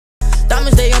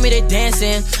Diamonds, they on me, they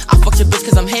dancing. I fucked your bitch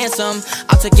cause I'm handsome.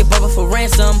 I'll take your brother for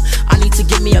ransom. I need to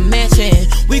get me a mansion.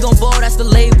 We gon' ball, that's the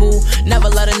label. Never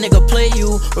let a nigga play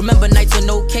you. Remember nights with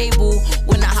no cable,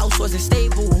 when the house wasn't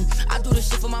stable. I do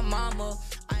this shit for my mama.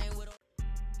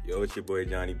 Yo, it's your boy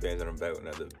Johnny Bands, and I'm back with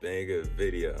another banger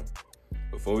video.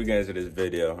 Before we get into this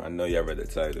video, I know y'all read the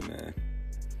title, man.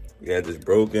 We got this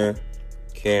broken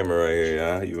camera right here,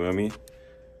 y'all. You feel me?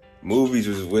 Movies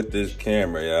was with this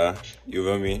camera, y'all. You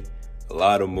feel me? A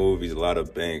lot of movies, a lot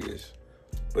of bangers.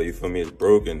 But you feel me? It's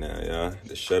broken now, y'all.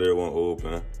 The shutter won't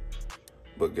open.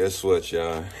 But guess what,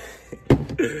 y'all?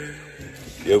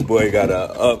 Your boy got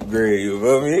an upgrade, you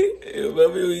feel me? You feel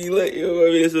me? You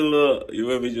feel me? It's a little, you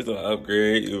feel me? Just an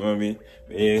upgrade, you feel me?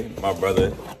 Me, my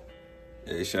brother.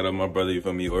 Hey, shout out my brother, you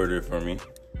feel me? He ordered it for me.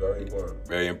 Very important.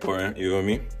 Very important, you feel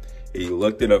me? He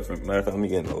looked it up for me. Matter of fact, let me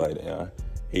get in the light, y'all.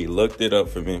 He looked it up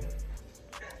for me.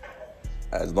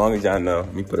 As long as y'all know,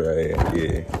 let me put it right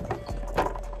here.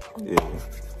 Yeah.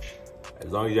 As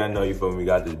long as y'all know, you feel me? We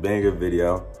got this banger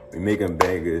video. We making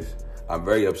bangers. I'm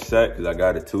very upset because I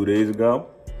got it 2 days ago.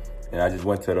 And I just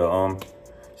went to the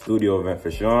studio event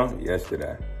for Sean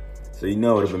yesterday. So you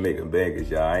know what I've been making bangers,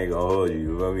 y'all. I ain't gonna hold you,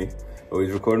 you feel me? But we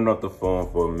was recording off the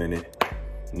phone for a minute.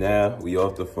 Now we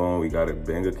off the phone, we got a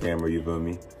banger camera, you feel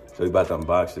me? So we about to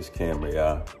unbox this camera,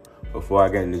 y'all. Before I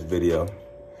get in this video,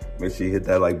 make sure you hit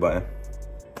that like button.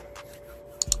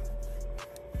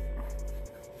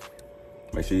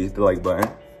 Make sure you hit the like button.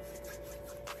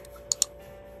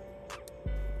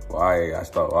 Why I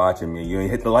start watching me? You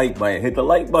ain't hit the like button. Hit the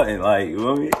like button, like, you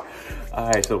feel me? All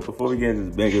right, so before we get into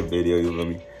this bigger video, you feel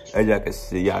me? As y'all can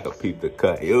see, y'all can peep the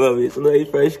cut. You feel me? It's a nice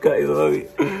fresh cut, you feel me?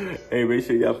 Hey, make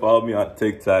sure y'all follow me on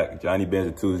TikTok, Johnny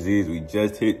Bands with 2 Z's. We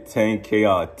just hit 10K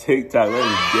on TikTok.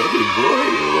 Let's get it, boy.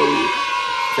 You feel me?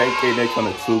 10K next on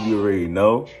the tube, you already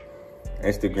know.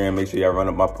 Instagram, make sure y'all run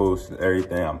up my posts and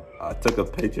everything. I took a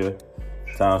picture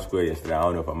Times Square yesterday. I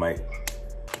don't know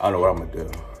what I'm gonna do.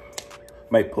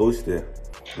 Might post it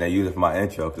and then use it for my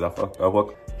intro because I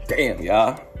fuck. Damn,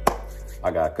 y'all. I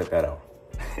gotta cut that out.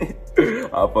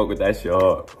 I'll fuck with that shit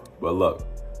hard. But look,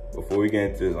 before we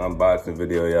get into this unboxing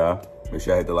video, y'all, make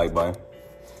sure I hit the like button.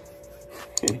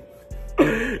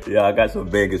 Yeah, I got some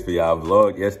bangers for y'all.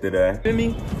 Vlog yesterday. Feel me?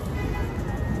 You know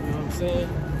what I'm saying?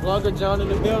 Vlogger John in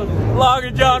the building.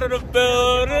 Vlogger John in the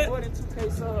building. More than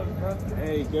 2K subs, bro.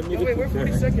 Hey, give me the wait, where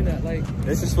 42nd at? Like,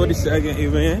 this is 42nd,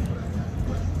 even.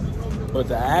 But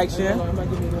the action. I might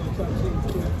give me another chopped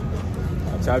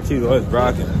cheese. Chopped cheese was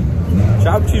rocking.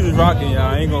 Chopped cheese was rocking, y'all.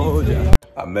 I ain't gonna hold y'all.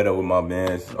 I met up with my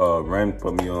man, Ren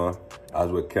put me on. I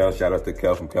was with Kel. Shout out to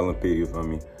Kel from Kel and P, you feel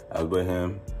me? I was with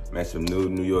him. Met some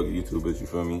New York YouTubers, you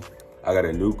feel me? I got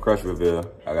a new crush reveal.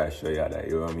 I gotta show y'all that,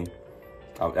 you feel me?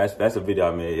 That's a video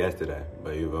I made yesterday,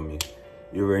 but you feel me?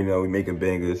 You already know we making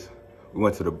bangers. We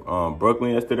went to the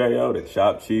Brooklyn yesterday, yo. The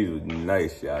chopped cheese was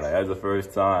nice, y'all. Like, that was the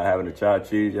first time having a chopped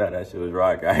cheese, y'all. That shit was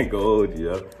rocking. I ain't gonna hold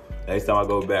you, yo. Next time I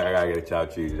go back, I gotta get a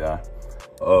chopped cheese, y'all.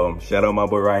 Shout out my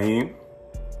boy Raheem.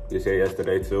 Just here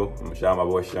yesterday too. Shout out my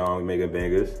boy Sean. We making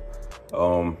bangers.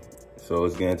 So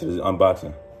let's get into this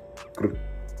unboxing.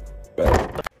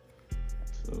 Back.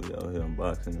 So we out here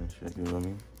unboxing and shit, you know what I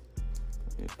mean?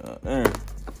 Yeah,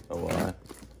 oh,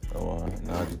 alright.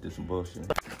 Now I just did some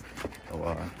bullshit. Oh,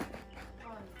 alright.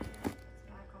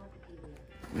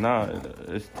 Nah,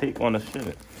 it's tape on the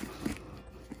shit.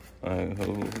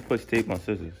 Who puts tape on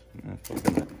scissors? Man, fuck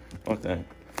that. Fuck that.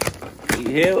 We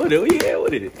here with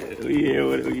it.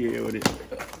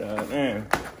 Man.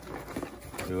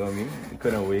 You know what I mean? We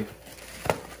couldn't wait.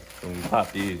 When we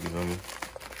pop these, you know what I mean?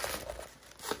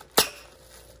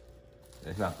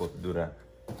 It's not supposed to do that.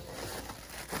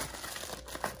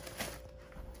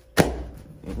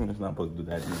 It's not supposed to do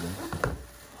that either.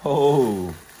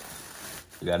 Oh,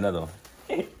 we got another one.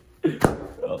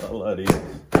 Oh, I love these.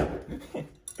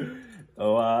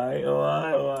 Oh,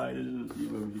 alright. This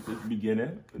is just the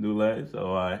beginning. New legs. Oh,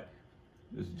 alright.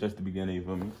 This is just the beginning, you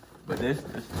feel me? But this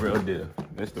is the real deal.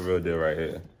 This the real deal right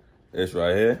here. This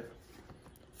right here.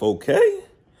 4K?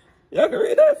 Y'all can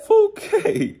read that?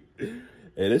 4K.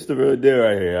 Hey, this the real deal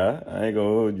right here, huh? I ain't gonna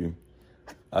hold you.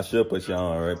 I should put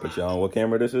y'all on, right? Put y'all on what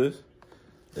camera this is?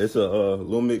 It's a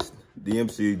Lumix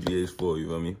DMC GH4, you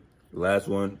feel me? The last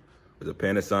one was a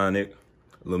Panasonic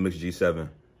Lumix G7.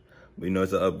 We know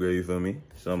it's an upgrade, you feel me?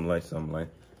 Something like.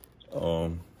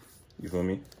 You feel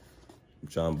me? I'm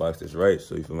trying to box this right,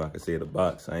 so you feel me? I can see the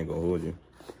box. I ain't gonna hold you.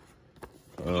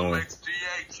 Lumix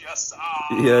GH, yes sir.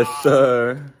 Yes,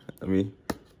 sir. Let me.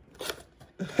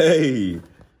 Hey.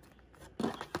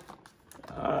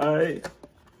 All right.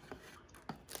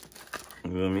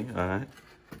 You feel me? All right.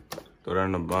 Throw that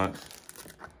in the box.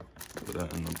 Put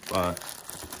that in the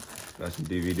box. Got some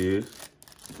DVDs.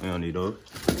 We don't need those.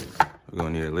 We're gonna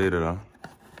need it later though.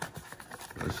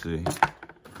 Let's see.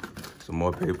 Some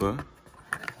more paper.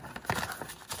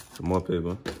 Some more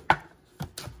paper.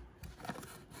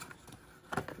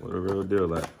 What a real deal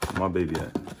like. My baby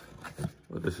at?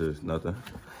 What this is? Nothing.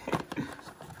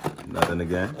 Nothing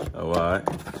again. Oh, alright.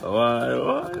 Oh,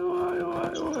 alright.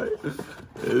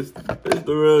 It's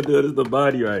the real deal. This is the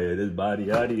body right here. This body,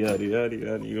 yaddy. You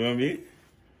know what I mean?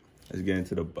 Let's get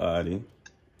into the body.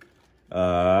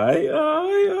 Alright.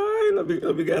 Let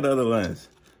me get the other lens.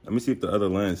 Let me see if the other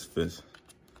lens fits.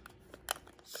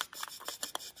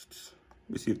 Let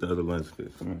me see if the other lens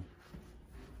fits. Come on.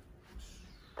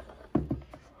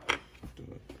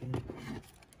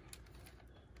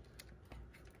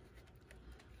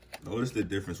 Notice the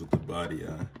difference with the body,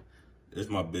 y'all. This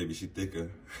my baby, she thicker.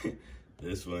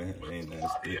 This one ain't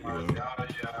that thick, you know what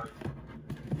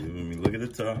I mean? Look at the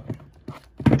top.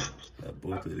 Got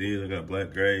both of these. I got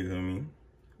black gray, you know what I mean?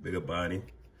 Bigger body.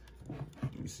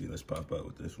 Let me see, let's pop out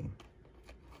with this one.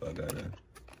 I got that.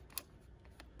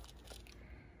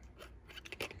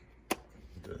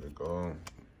 There we go.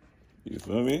 You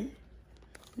feel me?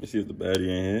 Let me see if the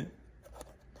battery in here.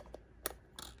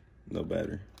 No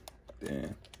battery.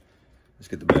 Damn. Let's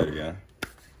get the battery out.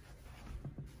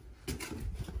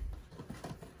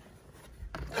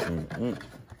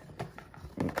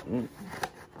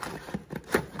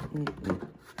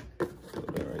 Put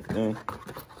that right there.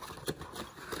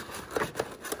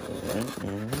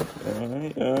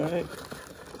 All right.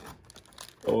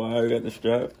 Oh, I got the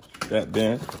strap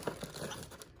band.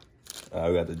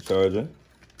 I got the charger,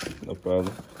 no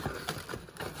problem.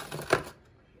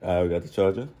 We got the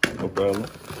charger, no problem.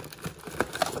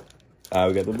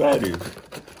 We got the battery.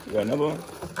 You got another one?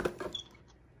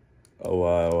 Oh,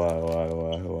 why?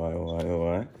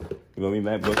 You want me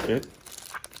MacBook shit?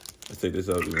 Let's take this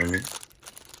out, you want me?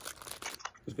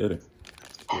 Let's get it.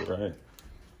 Let's get it right.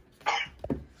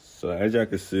 So as y'all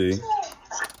can see,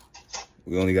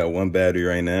 we only got one battery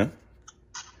right now.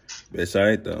 But it's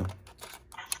alright though.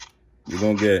 You're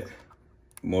gonna get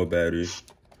more batteries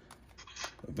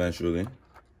eventually.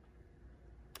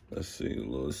 Let's see, a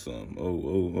little something.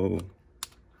 Oh.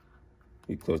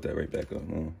 You close that right back up,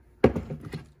 huh?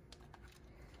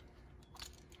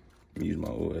 Let me use my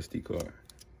old SD card.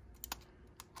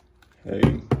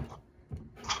 Hey.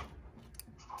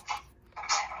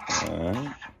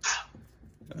 Alright.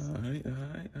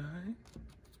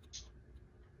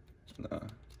 Nah.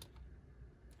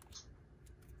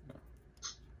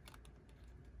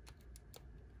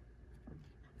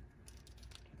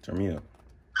 Turn me up.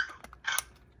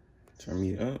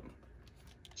 Alright.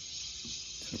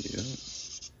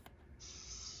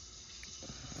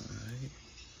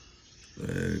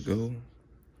 There it go.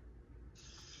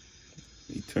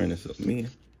 Let me turn this up, man.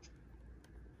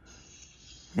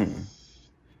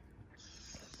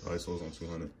 ISO's on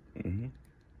 200.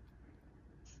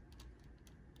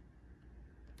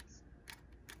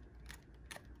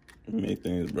 Make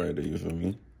things brighter, you feel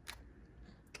me?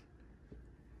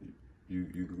 You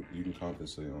can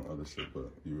compensate on other shit,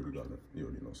 but you already got it. You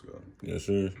already know, Scott. Yes,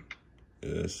 sir.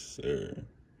 Yes, sir.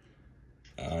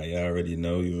 Y'all already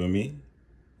know, you feel me?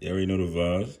 You already know the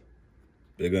vibes.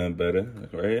 Bigger and better,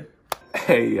 right here.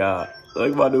 Hey, y'all.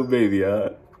 Look at my new baby,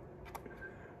 y'all.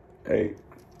 Hey,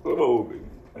 come over, baby.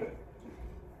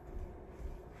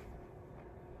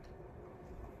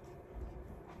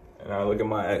 And now look at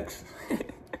my ex.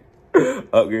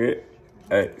 Upgrade.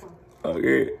 Ex.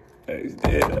 Upgrade. Ex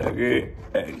dead. Upgrade.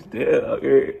 Ex dead.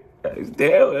 Upgrade. Ex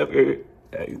dead. Upgrade.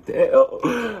 Ex dead.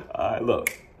 Alright,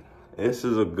 look. This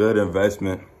is a good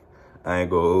investment. I ain't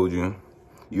gonna hold you.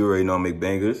 You already know I make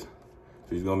bangers. So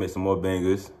he's gonna make some more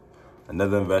bangers.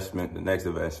 Another investment, the next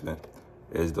investment,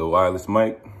 is the wireless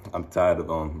mic. I'm tired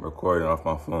of recording off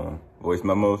my phone. Voice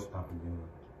memos.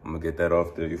 I'm gonna get that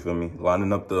off there, you feel me?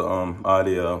 Lining up the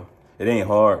audio. It ain't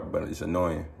hard, but it's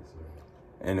annoying.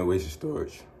 And it wastes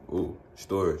storage. Ooh,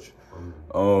 storage.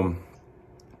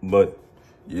 But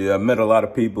yeah, I met a lot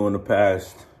of people in the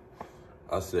past,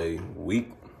 I'll say week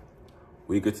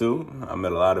or two. I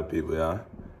met a lot of people, yeah.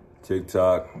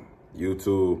 TikTok,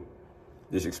 YouTube,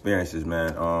 just experiences,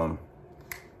 man.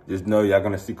 Just know y'all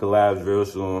gonna see collabs real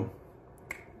soon.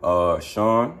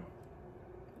 Sean,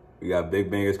 we got big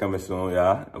bangers coming soon,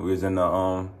 y'all. We was in the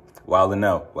Wildin'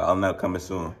 Out coming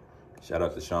soon. Shout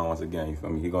out to Sean once again, you feel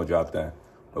me? He gonna drop that.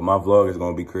 But my vlog is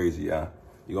gonna be crazy, y'all.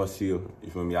 You gonna see, you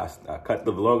feel me? I cut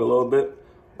the vlog a little bit,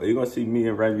 but you gonna see me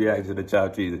and Ren react to the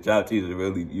chopped cheese. The chopped cheese is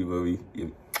really, you feel me?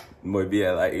 You might be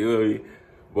at like, you feel me?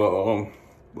 But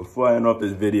before I end off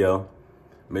this video,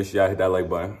 make sure y'all hit that like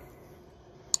button.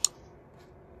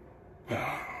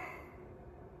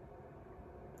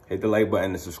 hit the like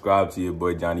button and subscribe to your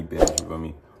boy Johnny Bands, you feel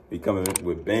me? We coming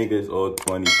with bangers all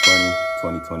 2020,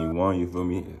 2021, you feel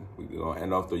me? We gonna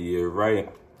end off the year right.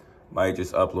 Might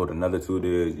just upload another 2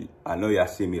 days. I know y'all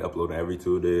see me uploading every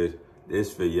 2 days.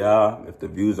 This for y'all. If the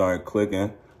views aren't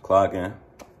clocking,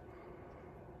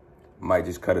 might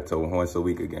just cut it to once a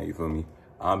week again, you feel me?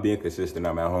 I'm being consistent.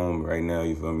 I'm at home right now,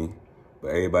 you feel me? But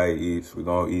everybody eats. We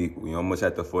gonna eat. We almost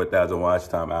at the 4,000 watch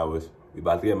time hours. We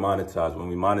about to get monetized. When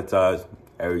we monetize,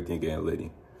 everything getting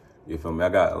litty. You feel me? I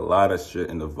got a lot of shit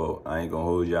in the vote. I ain't gonna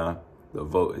hold y'all. The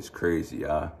vote is crazy,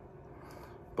 y'all.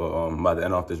 But I'm about to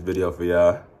end off this video for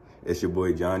y'all. It's your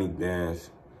boy Johnny Bands.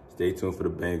 Stay tuned for the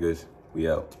bangers. We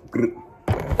out.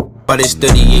 But it's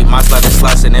 38, my slide and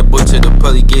slice, and that boy to the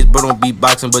pearly gates. Bro don't be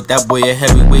boxing, but that boy a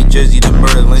heavyweight. Jersey the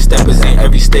Merlin, steppers in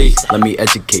every state. Let me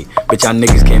educate, bitch, y'all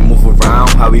niggas can't move around.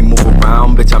 How we move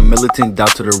around, bitch, I'm militant down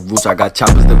to the roots. I got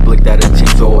choppers that blick that a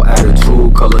change whole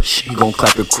attitude. Color, you gon'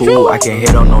 clap it cool. I can't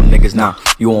hit on no niggas now.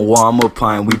 You on war, I'm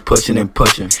applying, we pushing and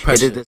pushing.